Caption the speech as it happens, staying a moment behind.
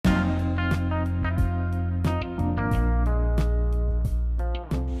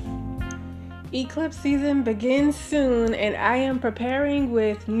Eclipse season begins soon, and I am preparing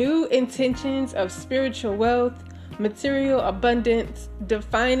with new intentions of spiritual wealth, material abundance,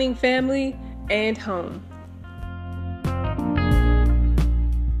 defining family, and home.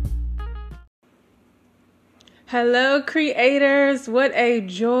 Hello, creators. What a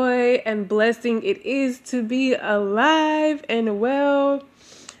joy and blessing it is to be alive and well.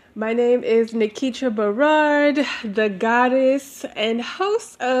 My name is Nikitra Berard, the goddess and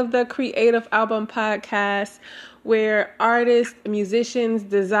host of the Creative Album Podcast, where artists, musicians,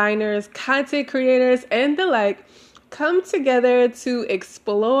 designers, content creators, and the like come together to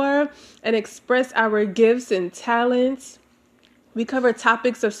explore and express our gifts and talents. We cover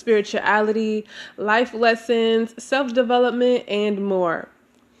topics of spirituality, life lessons, self-development, and more.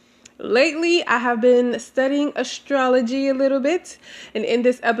 Lately, I have been studying astrology a little bit, and in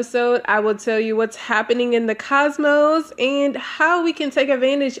this episode, I will tell you what's happening in the cosmos and how we can take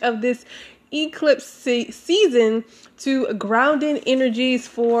advantage of this eclipse season to ground in energies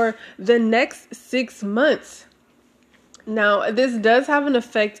for the next 6 months. Now, this does have an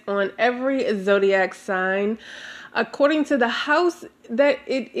effect on every zodiac sign. According to the house that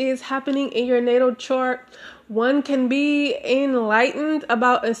it is happening in your natal chart, one can be enlightened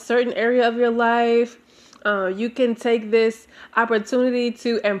about a certain area of your life. You can take this opportunity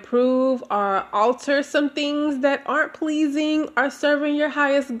to improve or alter some things that aren't pleasing or serving your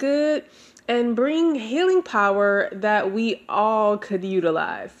highest good and bring healing power that we all could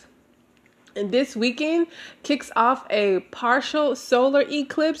utilize. And this weekend kicks off a partial solar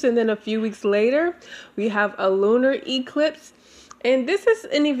eclipse, and then a few weeks later, we have a lunar eclipse. And this is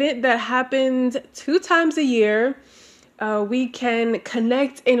an event that happens 2 times a year. We can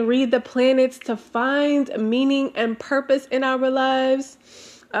connect and read the planets to find meaning and purpose in our lives.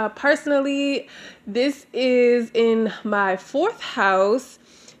 Personally, this is in my 4th house.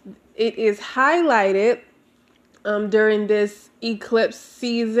 It is highlighted during this eclipse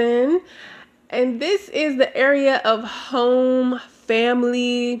season. And this is the area of home,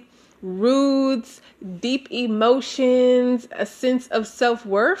 family, roots, deep emotions, a sense of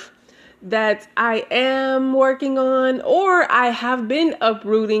self-worth that I am working on, or I have been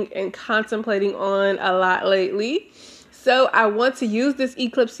uprooting and contemplating on a lot lately. So I want to use this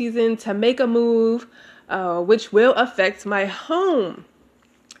eclipse season to make a move, which will affect my home.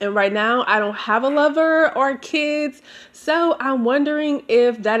 And right now, I don't have a lover or kids, so I'm wondering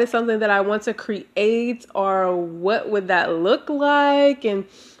if that is something that I want to create, or what would that look like, and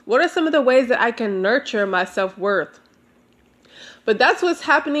what are some of the ways that I can nurture my self-worth. But that's what's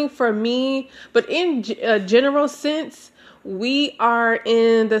happening for me. But in a general sense, we are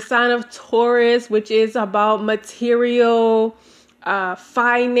in the sign of Taurus, which is about material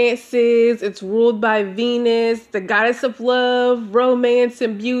finances. It's ruled by Venus, the goddess of love, romance,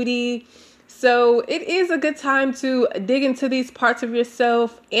 and beauty. So it is a good time to dig into these parts of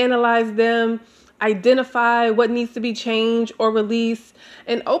yourself, analyze them, identify what needs to be changed or released,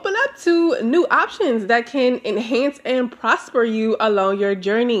 and open up to new options that can enhance and prosper you along your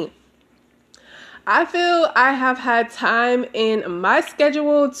journey. I feel I have had time in my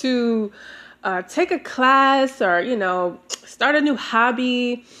schedule to take a class or, start a new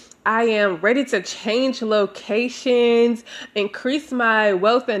hobby. I am ready to change locations, increase my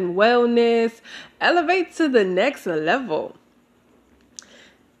wealth and wellness, elevate to the next level.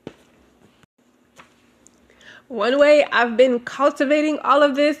 One way I've been cultivating all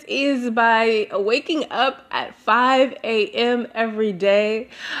of this is by waking up at 5 a.m. every day.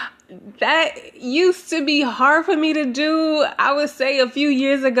 That used to be hard for me to do, I would say a few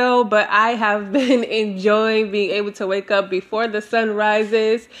years ago, but I have been enjoying being able to wake up before the sun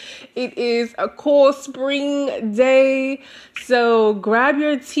rises. It is a cool spring day, so grab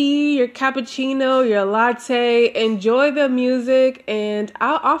your tea, your cappuccino, your latte, enjoy the music, and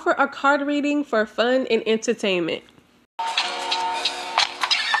I'll offer a card reading for fun and entertainment.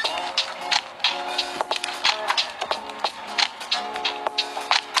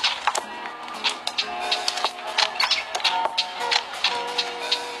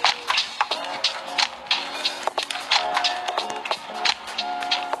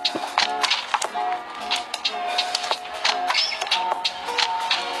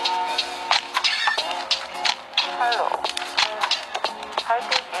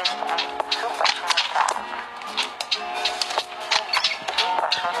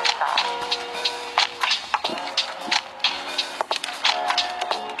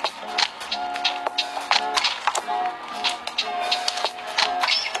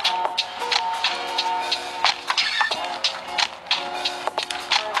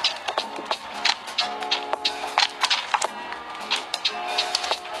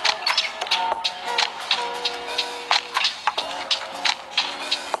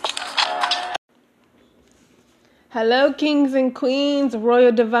 Hello, kings and queens,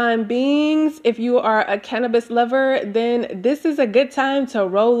 royal divine beings. If you are a cannabis lover, then this is a good time to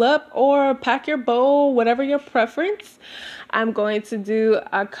roll up or pack your bowl, whatever your preference. I'm going to do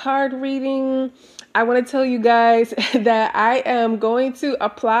a card reading. I want to tell you guys that I am going to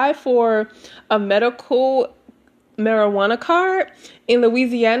apply for a medical marijuana card in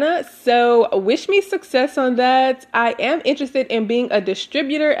Louisiana. So wish me success on that. I am interested in being a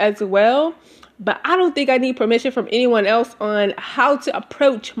distributor as well, but I don't think I need permission from anyone else on how to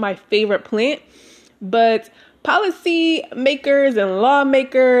approach my favorite plant. But policy makers and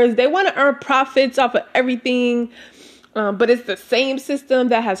lawmakers, they want to earn profits off of everything. But it's the same system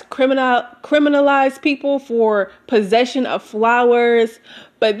that has criminalized people for possession of flowers.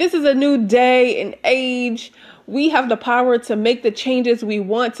 But this is a new day and age. We have the power to make the changes we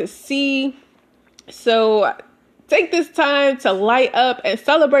want to see. So take this time to light up and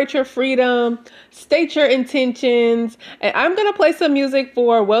celebrate your freedom, state your intentions, and I'm going to play some music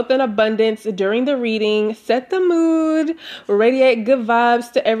for wealth and abundance during the reading. Set the mood, radiate good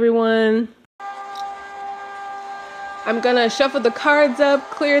vibes to everyone. I'm going to shuffle the cards up,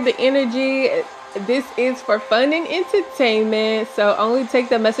 clear the energy. This is for fun and entertainment, so only take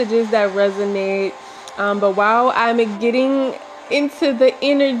the messages that resonate. But while I'm getting into the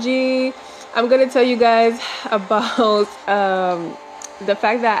energy, I'm going to tell you guys about the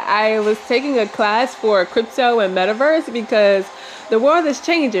fact that I was taking a class for crypto and metaverse because the world is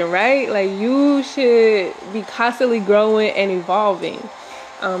changing, right? Like, you should be constantly growing and evolving.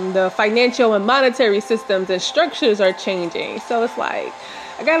 The financial and monetary systems and structures are changing. So it's like,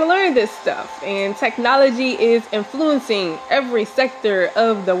 I got to learn this stuff. And technology is influencing every sector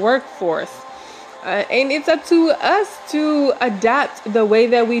of the workforce. And it's up to us to adapt the way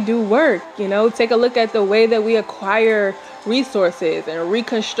that we do work. You know, take a look at the way that we acquire resources and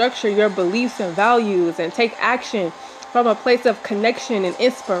reconstruct your beliefs and values and take action from a place of connection and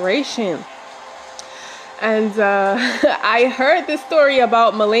inspiration. And I heard this story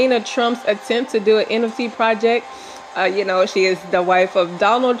about Melania Trump's attempt to do an NFT project. She is the wife of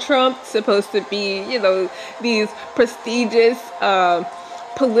Donald Trump, supposed to be, these prestigious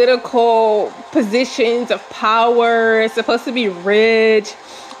political positions of power, supposed to be rich.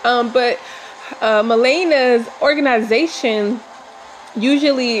 But Melania's organization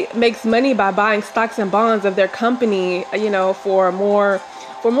usually makes money by buying stocks and bonds of their company, for more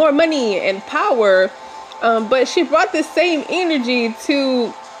money and power. But she brought the same energy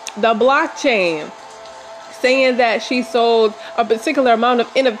to the blockchain, saying that she sold a particular amount of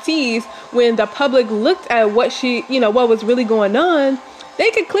NFTs. When the public looked at what what was really going on, they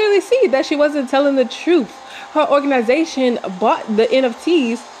could clearly see that she wasn't telling the truth. Her organization bought the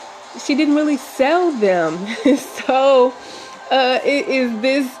NFTs. She didn't really sell them. So it is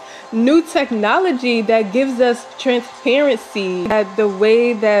this new technology that gives us transparency, that the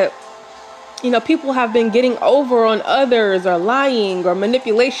way that people have been getting over on others, or lying, or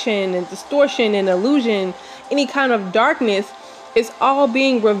manipulation and distortion and illusion, any kind of darkness, is all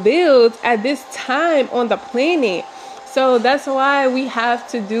being revealed at this time on the planet. So that's why we have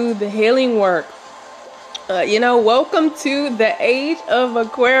to do the healing work. Welcome to the age of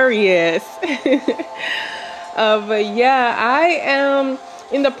Aquarius. But yeah, I am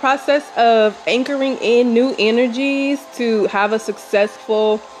in the process of anchoring in new energies to have a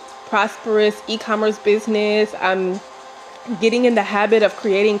successful, prosperous e-commerce business. I'm getting in the habit of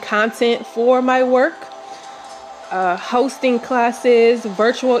creating content for my work, hosting classes,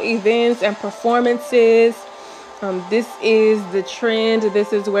 virtual events, and performances. This is the trend.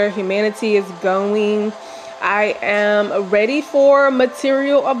 This is where humanity is going. I am ready for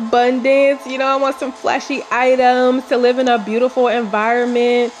material abundance. I want some flashy items, to live in a beautiful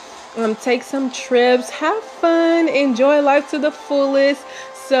environment, take some trips, have fun, enjoy life to the fullest.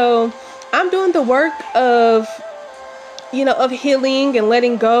 So I'm doing the work of healing and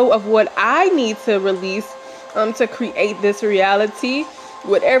letting go of what I need to release to create this reality.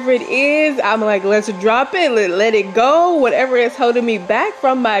 Whatever it is, I'm like, let's drop it, let it go. Whatever is holding me back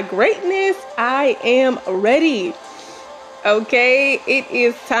from my greatness, I am ready. Okay, it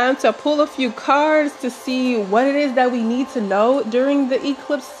is time to pull a few cards to see what it is that we need to know during the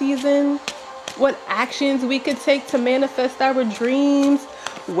eclipse season. What actions we could take to manifest our dreams.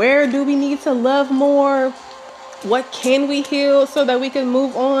 Where do we need to love more? What can we heal so that we can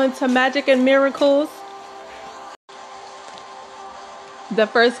move on to magic and miracles? The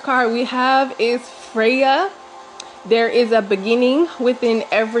first card we have is Freya. There is a beginning within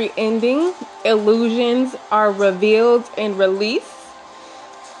every ending. Illusions are revealed and released.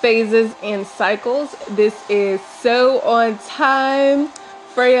 Phases and cycles. This is so on time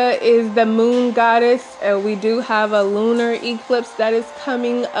Freya is the moon goddess. We do have a lunar eclipse that is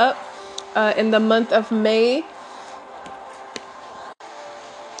coming up in the month of May.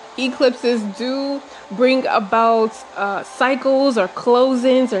 Eclipses do bring about cycles or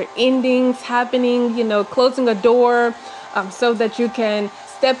closings or endings happening, closing a door so that you can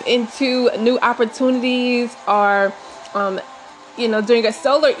step into new opportunities, or during a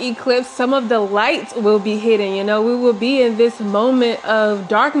solar eclipse, some of the light will be hidden. We will be in this moment of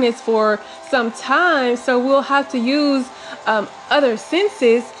darkness for some time, so we'll have to use other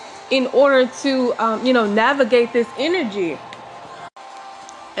senses in order to navigate this energy.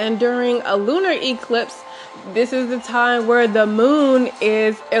 And during a lunar eclipse, this is the time where the moon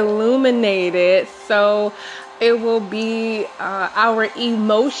is illuminated. So it will be our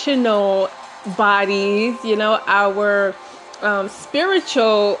emotional bodies, our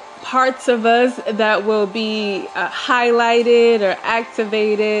spiritual parts of us that will be highlighted or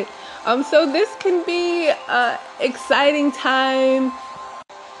activated. So this can be an exciting time.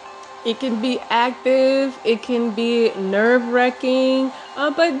 It can be active, it can be nerve-wracking,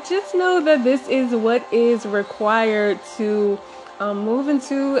 but just know that this is what is required to move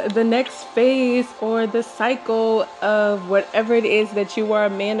into the next phase or the cycle of whatever it is that you are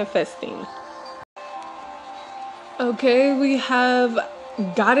manifesting. Okay, we have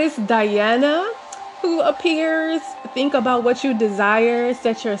Goddess Diana, who appears. Think about what you desire,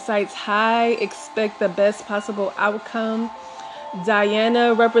 set your sights high, expect the best possible outcome.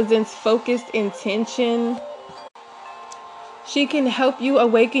 Diana represents focused intention. She can help you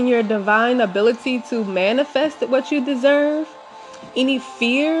awaken your divine ability to manifest what you deserve. Any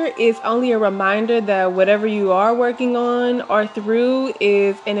fear is only a reminder that whatever you are working on or through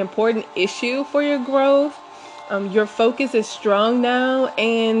is an important issue for your growth. Your focus is strong now,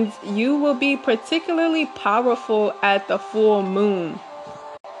 and you will be particularly powerful at the full moon.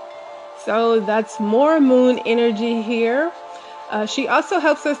 So that's more moon energy here. She also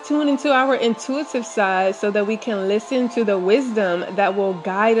helps us tune into our intuitive side so that we can listen to the wisdom that will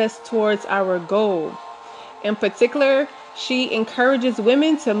guide us towards our goal. In particular, she encourages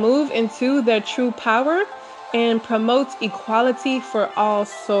women to move into their true power and promotes equality for all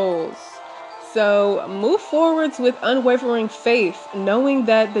souls. So move forwards with unwavering faith, knowing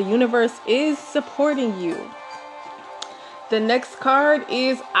that the universe is supporting you. The next card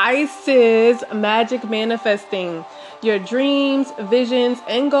is Isis, Magic Manifesting. Your dreams, visions,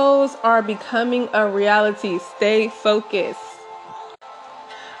 and goals are becoming a reality. Stay focused.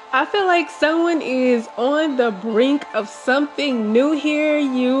 I feel like someone is on the brink of something new here.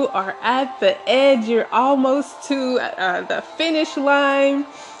 You are at the edge. You're almost to the finish line.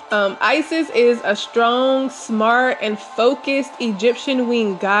 Isis is a strong, smart, and focused Egyptian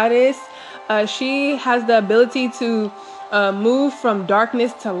winged goddess. She has the ability to move from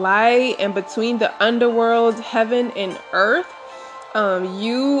darkness to light and between the underworld, heaven, and earth.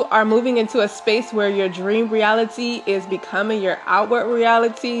 You are moving into a space where your dream reality is becoming your outward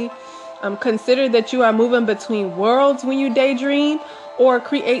reality. Consider that you are moving between worlds when you daydream or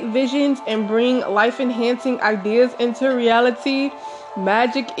create visions and bring life-enhancing ideas into reality.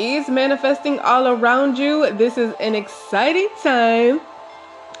 Magic is manifesting all around you. This is an exciting time.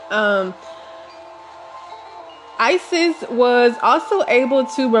 Isis was also able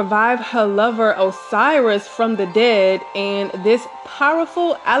to revive her lover Osiris from the dead, and this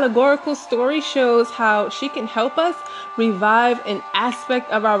powerful allegorical story shows how she can help us revive an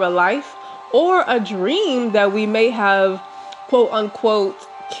aspect of our life or a dream that we may have, quote unquote,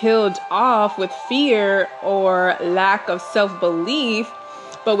 killed off with fear or lack of self-belief.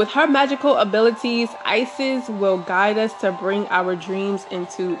 But with her magical abilities, Isis will guide us to bring our dreams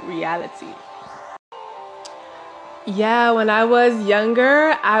into reality. Yeah, when I was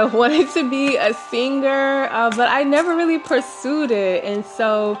younger, I wanted to be a singer, but I never really pursued it. And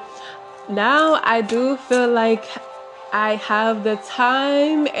so now I do feel like I have the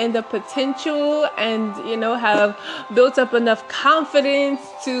time and the potential and, have built up enough confidence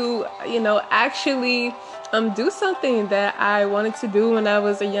to, actually do something that I wanted to do when I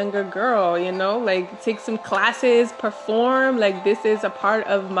was a younger girl, like take some classes, perform, like this is a part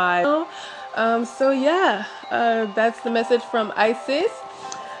of my... that's the message from Isis.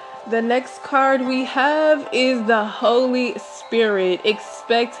 The next card we have is the Holy Spirit.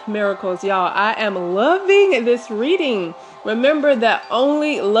 Expect miracles. Y'all, I am loving this reading. Remember that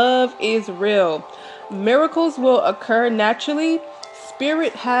only love is real. Miracles will occur naturally.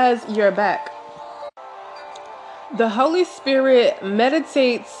 Spirit has your back. The Holy Spirit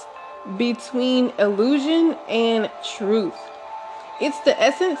meditates between illusion and truth. It's the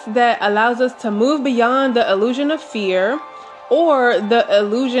essence that allows us to move beyond the illusion of fear, or the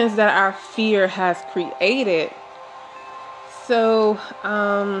illusions that our fear has created. So,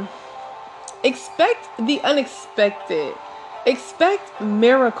 expect the unexpected. Expect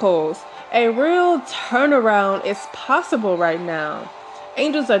miracles. A real turnaround is possible right now.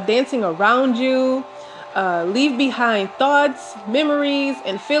 Angels are dancing around you. Leave behind thoughts, memories,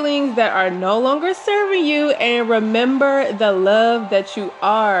 and feelings that are no longer serving you, and remember the love that you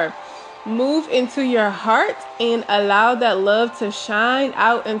are. Move into your heart and allow that love to shine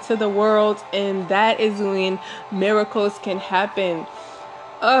out into the world, and that is when miracles can happen.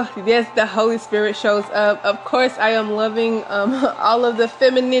 Oh, yes, the Holy Spirit shows up. Of course, I am loving all of the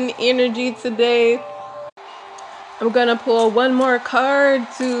feminine energy today. I'm going to pull one more card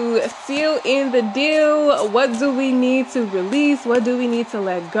to seal in the deal. What do we need to release? What do we need to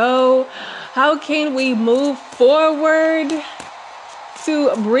let go? How can we move forward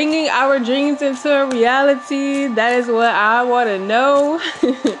to bringing our dreams into a reality? That is what I want to know.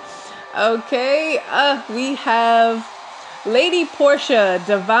 Okay, we have Lady Portia,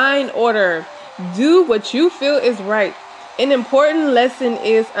 Divine Order. Do what you feel is right. An important lesson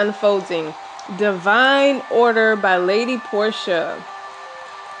is unfolding. Divine Order by Lady Portia.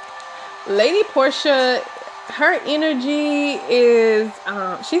 Lady Portia, her energy is,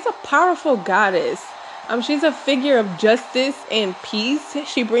 she's a powerful goddess. She's a figure of justice and peace.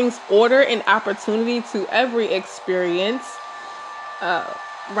 She brings order and opportunity to every experience.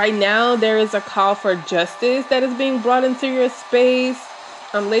 Right now, there is a call for justice that is being brought into your space.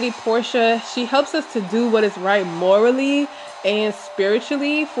 Lady Portia, she helps us to do what is right morally and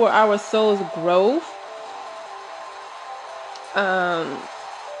spiritually for our soul's growth.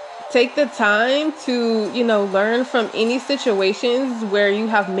 Take the time to, learn from any situations where you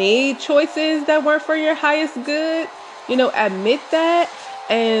have made choices that weren't for your highest good. Admit that.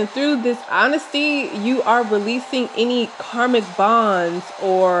 And through this honesty, you are releasing any karmic bonds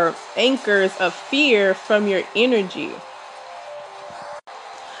or anchors of fear from your energy.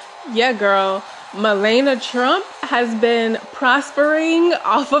 Yeah, girl. Melania Trump has been prospering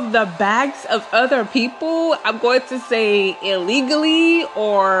off of the backs of other people. I'm going to say illegally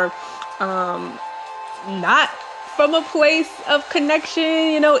or not from a place of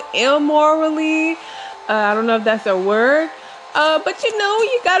connection, immorally. I don't know if that's a word. But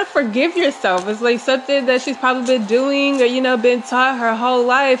you gotta forgive yourself. It's like something that she's probably been doing or, been taught her whole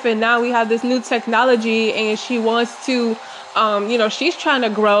life. And now we have this new technology and she wants to, she's trying to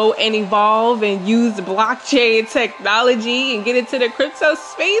grow and evolve and use blockchain technology and get into the crypto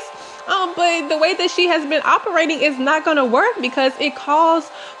space. But the way that she has been operating is not going to work because it calls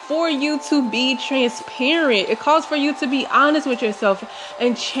for you to be transparent. It calls for you to be honest with yourself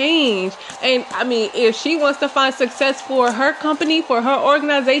and change. And if she wants to find success for her company, for her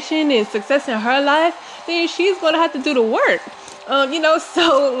organization, and success in her life, then she's going to have to do the work.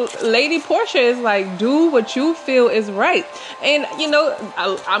 So Lady Portia is like, do what you feel is right. And,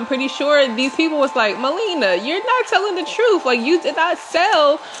 I'm pretty sure these people was like, Melina, you're not telling the truth. Like, you did not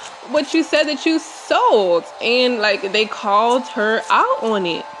sell what you said that you sold. And they called her out on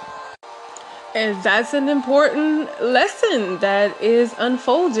it. And that's an important lesson that is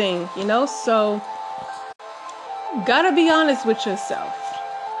unfolding, so gotta be honest with yourself.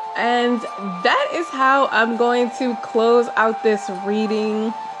 And that is how I'm going to close out this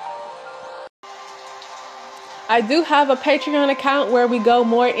reading. I do have a Patreon account where we go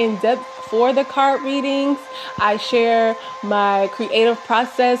more in depth for the card readings. I share my creative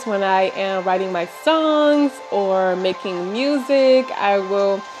process when I am writing my songs or making music. I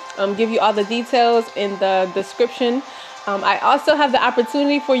will give you all the details in the description. I also have the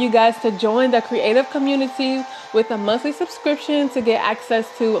opportunity for you guys to join the creative community with a monthly subscription to get access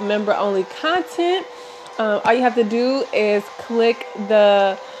to member-only content. All you have to do is click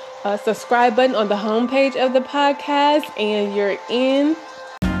the subscribe button on the homepage of the podcast and you're in.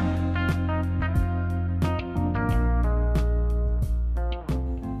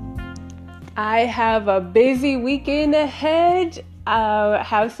 I have a busy weekend ahead. I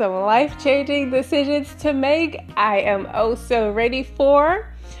have some life-changing decisions to make. I am also ready for.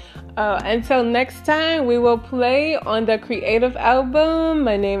 Until next time, we will play on the creative album.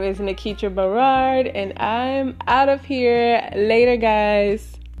 My name is Nikita Berard, and I'm out of here. Later,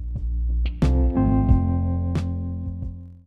 guys.